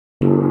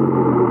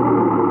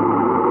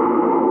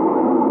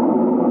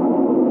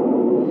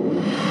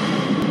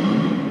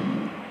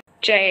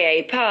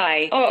A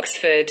Pye,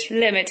 Oxford,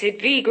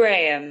 Limited v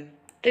Graham.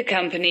 The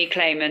company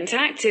claimant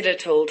acted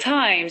at all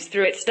times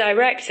through its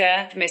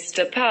director,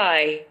 Mr.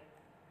 Pye.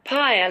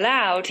 Pye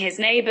allowed his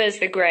neighbours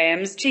the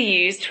Grahams to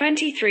use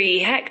 23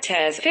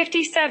 hectares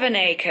 57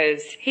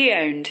 acres he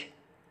owned,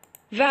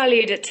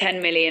 valued at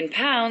 £10 million,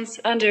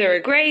 under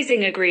a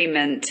grazing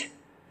agreement.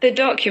 The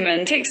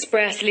document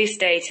expressly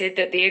stated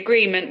that the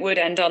agreement would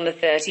end on the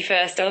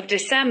 31st of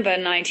December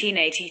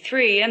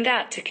 1983 and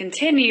that to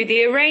continue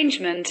the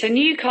arrangement a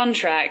new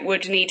contract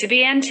would need to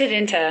be entered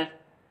into.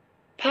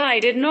 Pye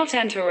did not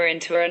enter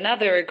into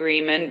another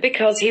agreement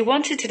because he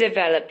wanted to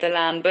develop the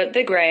land, but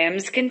the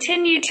Grahams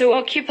continued to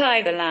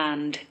occupy the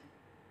land.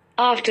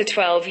 After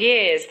 12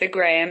 years, the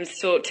Grahams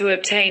sought to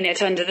obtain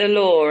it under the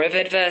law of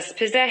adverse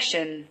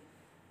possession.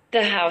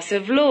 The House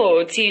of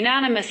Lords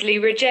unanimously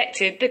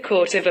rejected the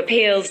Court of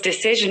Appeal's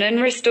decision and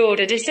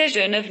restored a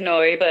decision of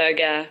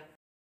Neuberger.